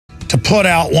put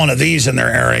out one of these in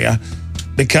their area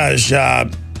because they're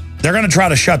going to try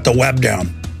to shut the web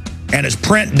down. And as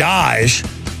print dies,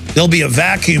 there'll be a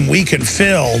vacuum we can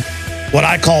fill, what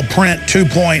I call print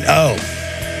 2.0.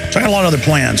 So I got a lot of other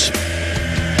plans.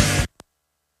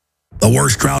 The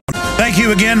worst drought. Thank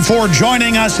you again for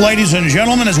joining us, ladies and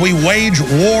gentlemen, as we wage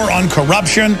war on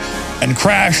corruption and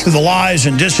crash through the lies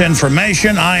and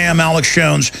disinformation. I am Alex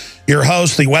Jones, your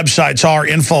host. The websites are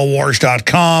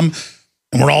Infowars.com.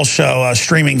 And we're also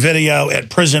streaming video at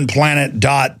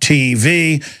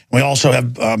Prisonplanet.tv. We also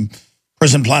have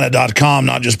Prisonplanet.com,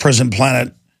 not just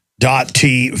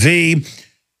Prisonplanet.tv.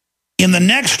 In the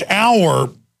next hour,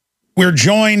 we're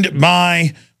joined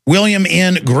by William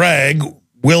N. Grigg.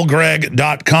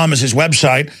 WillGrigg.com is his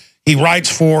website. He writes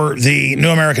for the New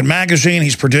American Magazine.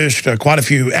 He's produced quite a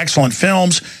few excellent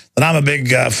films that I'm a big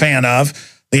fan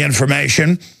of, The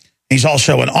Information. He's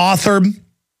also an author.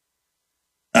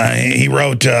 He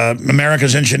wrote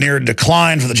America's Engineered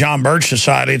Decline for the John Birch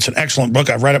Society. It's an excellent book.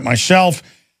 I've read it myself.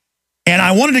 And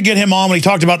I wanted to get him on when he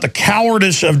talked about the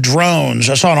cowardice of drones.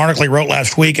 I saw an article he wrote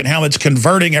last week and how it's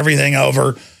converting everything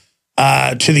over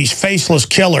to these faceless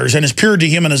killers, and it's pure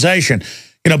dehumanization.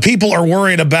 You know, people are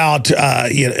worried about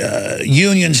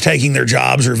unions taking their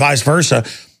jobs or vice versa,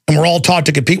 and we're all taught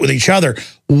to compete with each other.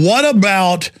 What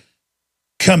about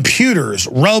computers,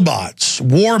 robots,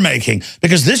 war making?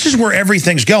 Because this is where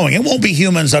everything's going. It won't be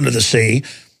humans under the sea.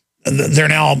 They're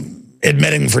now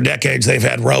admitting for decades they've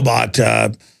had robot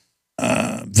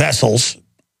vessels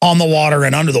on the water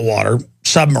and under the water,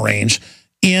 submarines,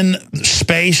 in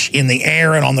space, in the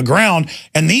air, and on the ground.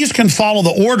 And these can follow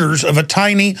the orders of a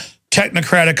tiny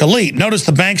technocratic elite. Notice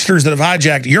the banksters that have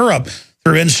hijacked Europe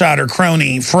through insider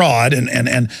crony fraud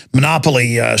and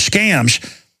monopoly scams.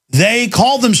 They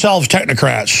call themselves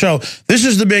technocrats. So this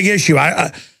is the big issue.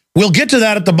 We'll get to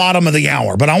that at the bottom of the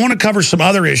hour, but I want to cover some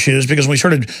other issues because we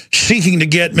started seeking to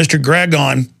get Mr. Grigg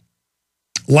on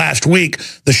last week.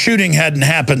 The shooting hadn't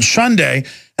happened Sunday,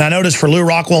 and I noticed for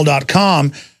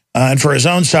LouRockwell.com and for his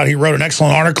own site, he wrote an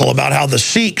excellent article about how the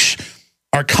Sikhs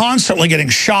are constantly getting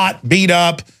shot, beat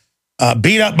up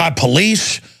by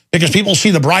police because people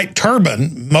see the bright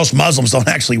turban. Most Muslims don't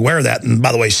actually wear that. And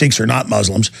by the way, Sikhs are not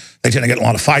Muslims. They tend to get in a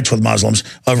lot of fights with Muslims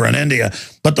over in India.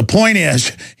 But the point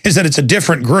is that it's a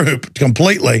different group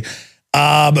completely.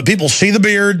 But people see the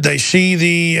beard. They see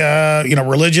the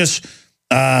religious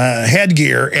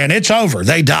headgear, and it's over.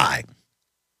 They die.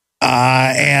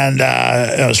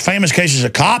 Those famous cases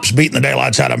of cops beating the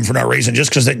daylights out of them for no reason, just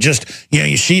because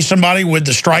you see somebody with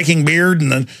the striking beard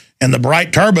and the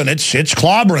bright turban, it's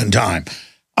clobbering time.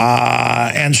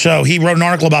 And so he wrote an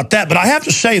article about that. But I have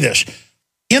to say this.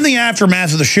 In the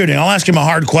aftermath of the shooting, I'll ask him a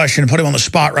hard question and put him on the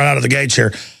spot right out of the gates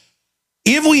here.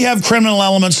 If we have criminal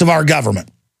elements of our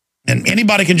government, and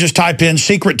anybody can just type in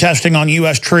secret testing on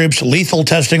U.S. troops, lethal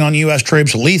testing on U.S.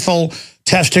 troops, lethal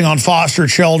testing on foster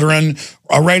children,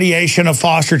 irradiation of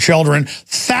foster children.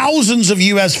 Thousands of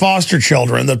U.S. foster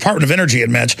children, the Department of Energy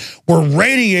admits, were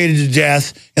radiated to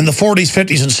death in the 40s,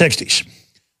 50s, and 60s.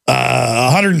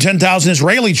 110,000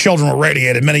 Israeli children were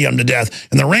radiated, many of them to death,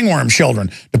 and the ringworm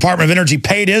children. Department of Energy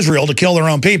paid Israel to kill their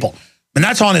own people. And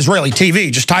that's on Israeli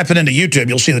TV. Just type it into YouTube.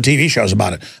 You'll see the TV shows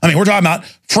about it. I mean, we're talking about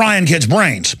frying kids'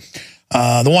 brains.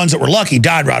 The ones that were lucky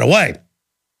died right away.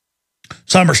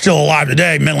 Some are still alive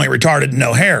today, mentally retarded and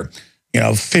no hair,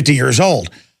 50 years old.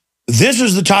 This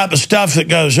is the type of stuff that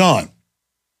goes on.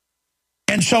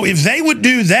 And so if they would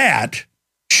do that,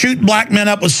 shoot black men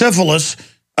up with syphilis,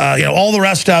 all the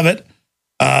rest of it,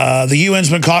 the UN's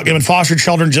been caught giving foster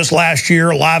children just last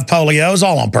year live polio. It was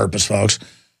all on purpose, folks.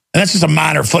 And that's just a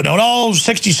minor footnote.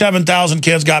 67,000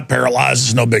 kids got paralyzed.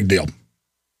 It's no big deal.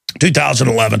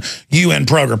 2011 UN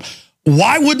program.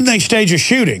 Why wouldn't they stage a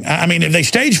shooting? I mean, if they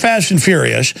stage Fast and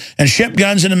Furious and ship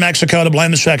guns into Mexico to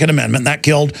blame the Second Amendment, that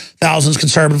killed thousands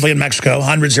conservatively in Mexico,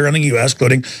 hundreds here in the U.S.,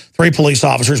 including 3 police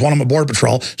officers, one on the Border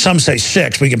Patrol. Some say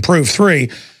 6. We can prove 3.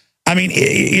 I mean,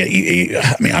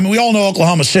 we all know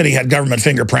Oklahoma City had government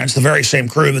fingerprints, the very same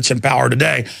crew that's in power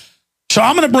today. So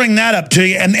I'm going to bring that up to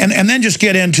you and then just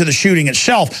get into the shooting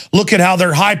itself. Look at how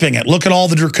they're hyping it. Look at all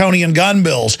the draconian gun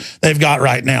bills they've got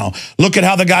right now. Look at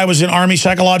how the guy was in Army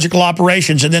psychological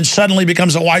operations and then suddenly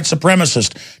becomes a white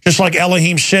supremacist, just like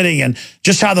Elohim City, and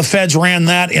just how the feds ran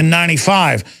that in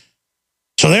 95.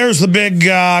 So there's the big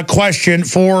question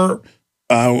for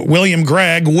William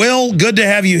Grigg. Will, good to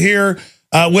have you here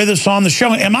with us on the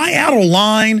show. Am I out of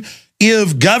line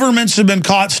if governments have been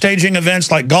caught staging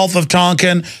events like Gulf of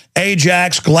Tonkin,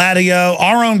 Ajax, Gladio,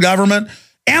 our own government,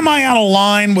 Am I out of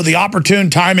line with the opportune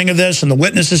timing of this and the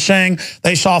witnesses saying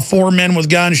they saw 4 men with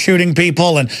guns shooting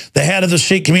people, and the head of the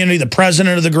Sikh community, the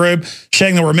president of the group,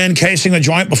 saying there were men casing the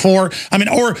joint before? I mean,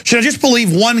 or should I just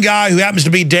believe one guy who happens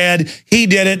to be dead, he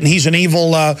did it, and he's an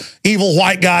evil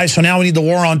white guy, so now we need the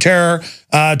war on terror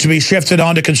to be shifted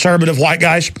onto conservative white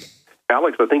guys?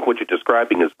 Alex, I think what you're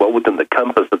describing is well within the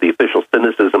compass of the official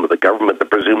cynicism of the government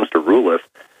that presumes to rule us.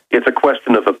 It's a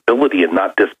question of ability and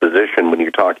not disposition when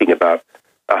you're talking about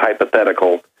a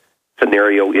hypothetical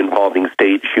scenario involving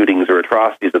state shootings or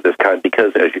atrocities of this kind,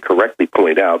 because, as you correctly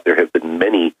point out, there have been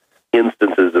many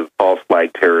instances of false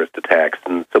flag terrorist attacks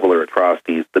and similar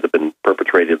atrocities that have been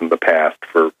perpetrated in the past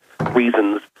for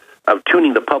reasons of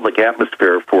tuning the public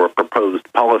atmosphere for a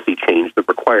proposed policy change that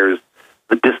requires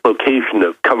the dislocation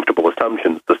of comfortable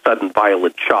assumptions, the sudden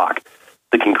violent shock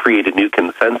that can create a new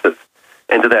consensus.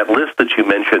 And to that list that you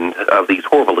mentioned of these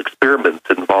horrible experiments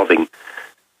involving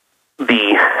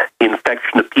the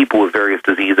infection of people with various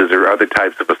diseases or other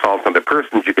types of assaults on the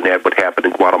persons, you can add what happened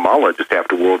in Guatemala just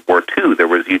after World War II. There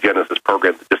was a eugenicist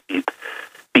program that just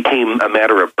became a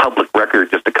matter of public record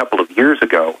just a couple of years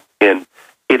ago. And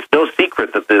it's no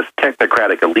secret that this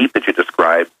technocratic elite that you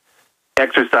described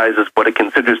exercises what it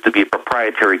considers to be a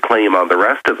proprietary claim on the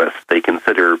rest of us. They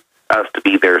consider us to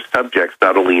be their subjects,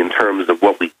 not only in terms of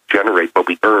what we generate, what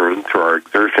we earn through our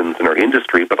exertions in our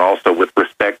industry, but also with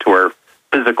respect to our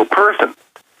physical person,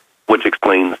 which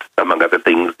explains, among other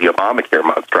things, the Obamacare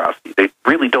monstrosity. They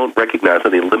really don't recognize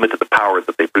any limit to the power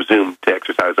that they presume to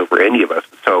exercise over any of us.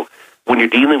 So when you're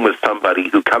dealing with somebody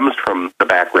who comes from the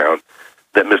background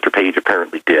that Mr. Page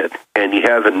apparently did, and you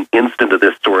have an incident of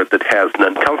this sort that has an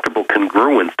uncomfortable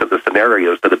congruence to the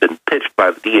scenarios that have been pitched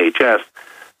by the DHS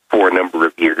for a number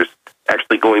of years,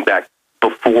 actually going back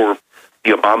before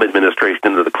the Obama administration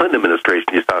into the Clinton administration,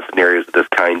 you saw scenarios of this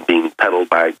kind being peddled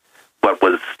by what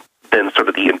was then sort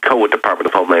of the INCOA Department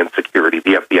of Homeland Security,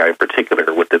 the FBI in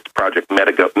particular, with its Project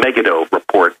Megiddo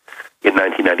report in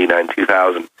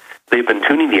 1999-2000. They've been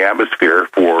tuning the atmosphere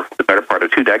for the better part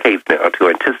of 2 decades now to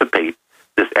anticipate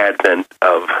this advent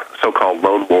of so-called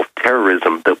lone wolf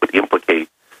terrorism that would implicate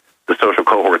the social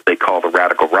cohort they call the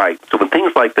radical right. So when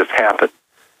things like this happen,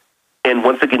 and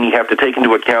once again you have to take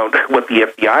into account what the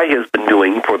FBI has been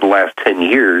doing for the last 10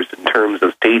 years in terms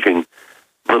of staging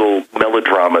little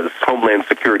melodramas, Homeland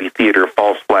Security Theater,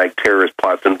 false flag terrorist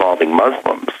plots involving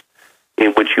Muslims,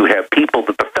 in which you have people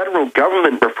that the federal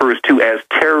government refers to as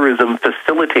terrorism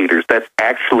facilitators. That's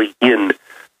actually in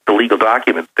the legal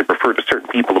documents. They refer to certain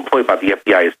people employed by the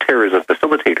FBI as terrorism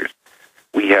facilitators.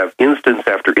 We have instance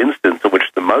after instance in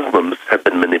which the Muslims have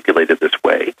been manipulated this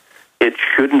way. It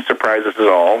shouldn't surprise us at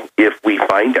all if we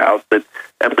find out that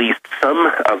at least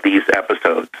some of these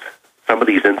episodes, some of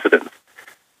these incidents,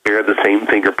 bear the same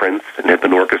fingerprints and have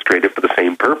been orchestrated for the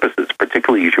same purposes,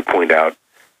 particularly, as you point out,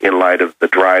 in light of the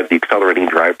drive, the accelerating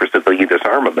drive for civilian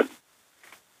disarmament.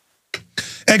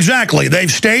 Exactly.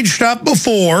 They've staged stuff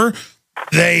before.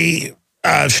 They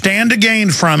stand to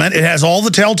gain from it. It has all the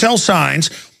telltale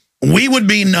signs. We would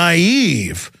be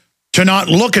naive to not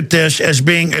look at this as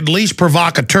being at least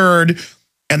provocateur,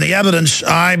 and the evidence,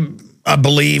 I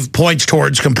believe, points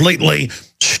towards completely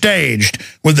staged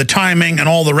with the timing and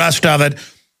all the rest of it,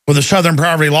 with the Southern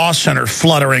Poverty Law Center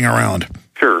fluttering around.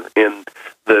 Sure, and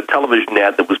the television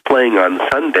ad that was playing on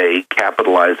Sunday,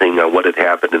 capitalizing on what had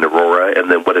happened in Aurora and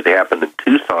then what had happened in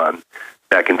Tucson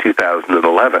back in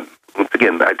 2011. Once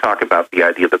again, I talk about the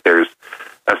idea that there's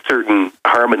a certain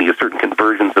harmony, a certain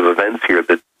convergence of events here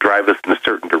that drive us in a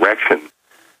certain direction.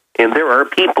 And there are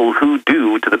people who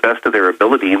do, to the best of their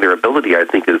ability, and their ability, I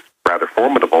think, is rather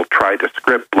formidable, try to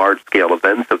script large-scale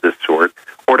events of this sort,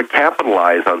 or to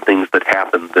capitalize on things that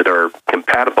happen that are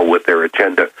compatible with their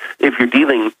agenda. If you're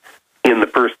dealing in the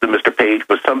person of Mr. Page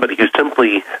with somebody who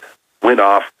simply went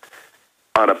off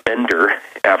on a bender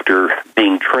after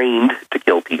being trained to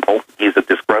kill people, he's a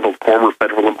disgruntled former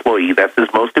federal employee, that's his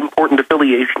most important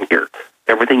affiliation here.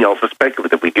 Everything else is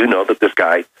speculative. We do know that this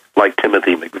guy, like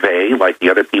Timothy McVeigh, like the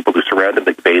other people who surrounded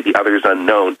McVeigh, the others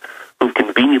unknown, who've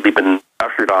conveniently been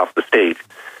ushered off the stage,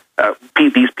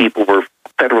 these people were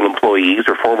federal employees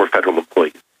or former federal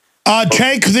employees.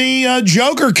 Take the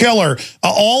Joker killer.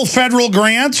 All federal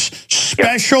grants,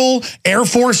 special Air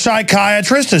Force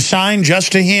psychiatrist assigned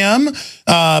just to him,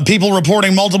 people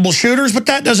reporting multiple shooters, but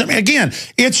that doesn't, again,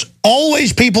 it's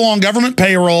always people on government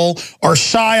payroll or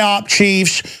PSYOP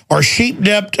chiefs or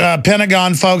sheep-dipped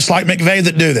Pentagon folks like McVeigh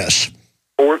that do this.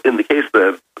 Or in the case of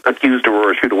the accused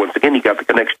Aurora shooter, once again, you got the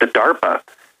connection to DARPA,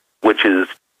 which is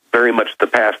very much the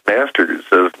past masters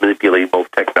of manipulating both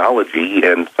technology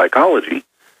and psychology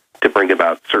to bring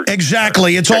about certain...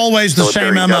 Exactly. It's always the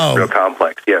same MO.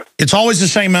 Complex, yes. It's always the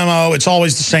same MO. It's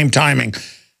always the same timing.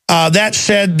 That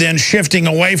said, then shifting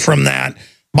away from that,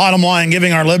 bottom line,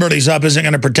 giving our liberties up isn't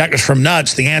going to protect us from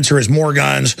nuts. The answer is more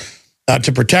guns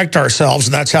to protect ourselves,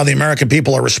 and that's how the American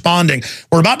people are responding.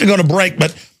 We're about to go to break,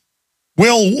 but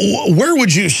Will, where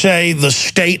would you say the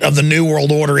state of the New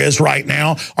World Order is right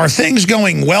now? Are things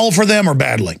going well for them or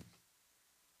badly?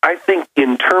 I think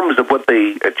in terms of what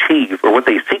they achieve or what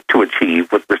they seek to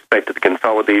achieve with respect to the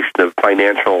consolidation of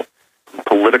financial and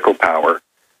political power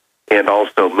and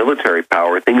also military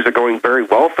power, things are going very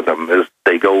well for them as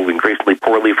they go increasingly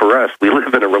poorly for us. We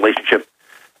live in a relationship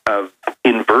of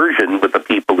inversion with the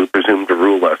people who presume to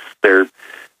rule us.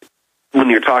 When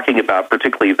you're talking about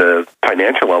particularly the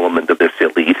financial element of this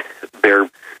elite, they're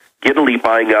giddily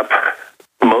buying up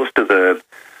most of the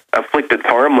afflicted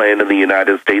farmland in the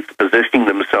United States, positioning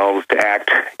themselves to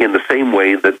act in the same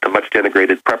way that the much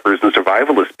denigrated preppers and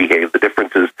survivalists behave. The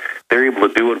difference is they're able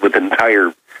to do it with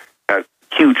entire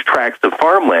huge tracts of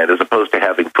farmland as opposed to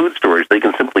having food storage. They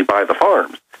can simply buy the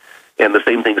farms. And the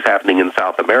same thing's happening in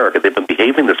South America. They've been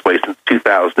behaving this way since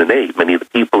 2008. Many of the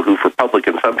people who, for public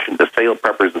consumption, assail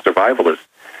preppers and survivalists,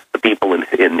 the people in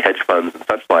hedge funds and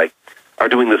such like, are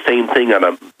doing the same thing on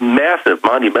a massive,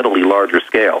 monumentally larger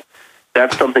scale.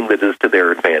 That's something that is to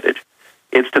their advantage.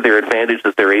 It's to their advantage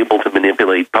that they're able to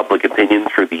manipulate public opinion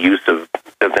through the use of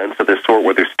events of this sort,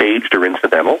 whether staged or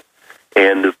incidental.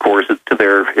 And, of course, it's to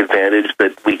their advantage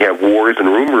that we have wars and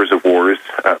rumors of wars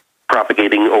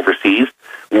propagating overseas.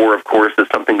 War, of course, is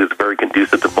something that's very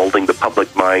conducive to molding the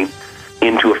public mind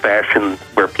into a fashion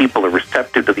where people are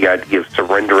receptive to the idea of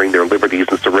surrendering their liberties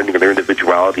and surrendering their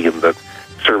individuality in the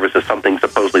service of something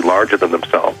supposedly larger than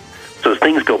themselves. So as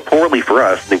things go poorly for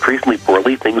us, and increasingly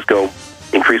poorly, things go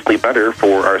increasingly better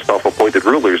for our self-appointed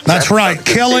rulers. That's right.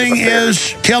 Killing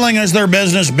is their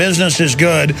business. Business is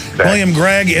good. Exactly. William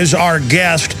Grigg is our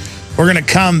guest. We're going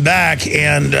to come back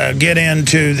and get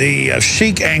into the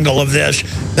Sikh angle of this.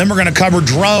 Then we're going to cover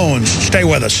drones. Stay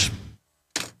with us.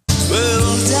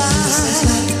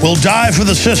 We'll die for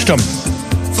the system.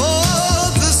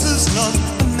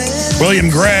 William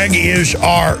Grigg is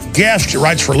our guest. He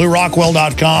writes for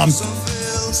LouRockwell.com,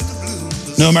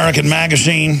 New American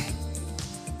Magazine.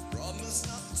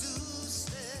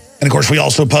 And, of course, we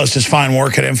also post his fine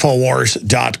work at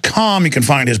Infowars.com. You can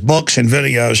find his books and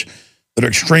videos that are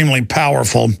extremely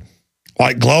powerful,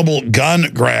 like Global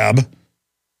Gun Grab.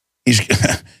 He's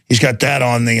got that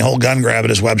on the whole gun grab at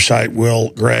his website,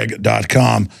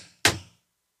 willgrigg.com.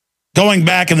 Going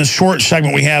back in the short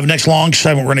segment we have, next long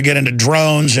segment, we're going to get into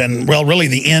drones and, well, really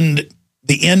the end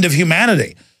of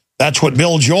humanity. That's what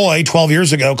Bill Joy, 12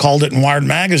 years ago, called it in Wired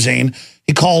Magazine.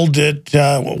 He called it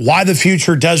Why the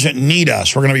Future Doesn't Need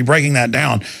Us. We're going to be breaking that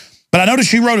down. But I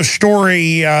noticed you wrote a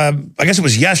story, I guess it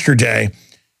was yesterday,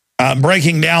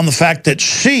 breaking down the fact that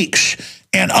Sikhs,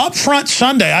 and up front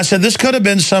Sunday, I said this could have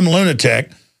been some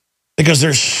lunatic because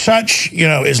there's such,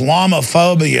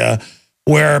 Islamophobia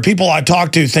where people I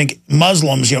talk to think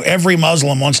Muslims, every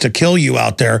Muslim wants to kill you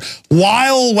out there,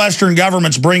 while Western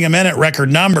governments bring them in at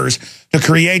record numbers to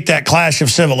create that clash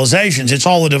of civilizations. It's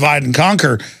all a divide and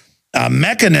conquer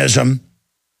mechanism.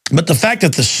 But the fact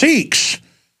that the Sikhs,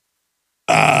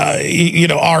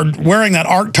 are wearing that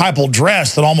archetypal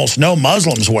dress that almost no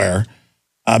Muslims wear,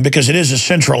 because it is a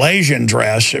Central Asian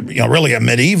dress, really a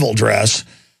medieval dress.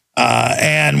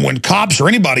 And when cops or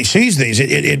anybody sees these,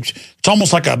 it's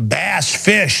almost like a bass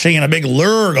fish seeing a big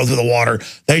lure go through the water.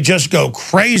 They just go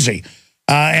crazy.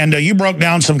 And you broke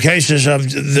down some cases of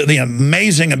the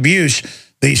amazing abuse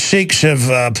these Sikhs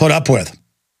have put up with.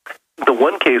 The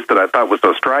one case that I thought was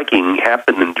so striking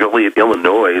happened in Joliet,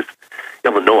 Illinois,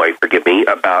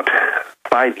 about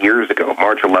 5 years ago,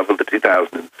 March 11th of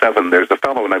 2007. There's a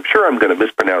fellow, and I'm sure I'm going to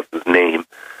mispronounce his name,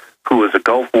 who is a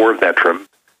Gulf War veteran.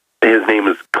 His name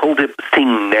is Kuldip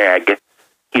Singh Nag.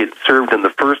 He had served in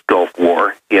the first Gulf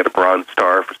War. He had a Bronze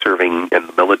Star for serving in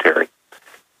the military.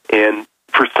 And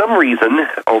for some reason,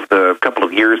 over the couple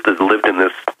of years that he lived in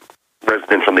this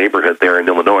residential neighborhood there in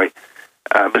Illinois,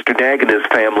 Mr. Nag and his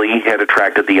family had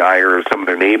attracted the ire of some of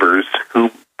their neighbors who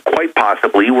quite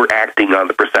possibly were acting on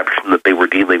the perception that they were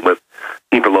dealing with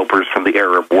interlopers from the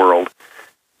Arab world.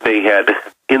 They had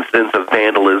incidents of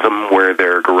vandalism where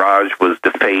their garage was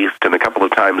defaced, and a couple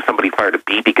of times somebody fired a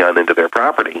BB gun into their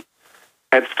property.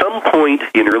 At some point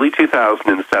in early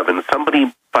 2007,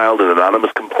 somebody filed an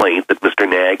anonymous complaint that Mr.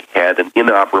 Nag had an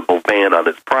inoperable van on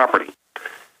his property.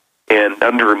 And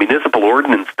under a municipal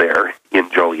ordinance there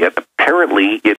in Joliet, apparently it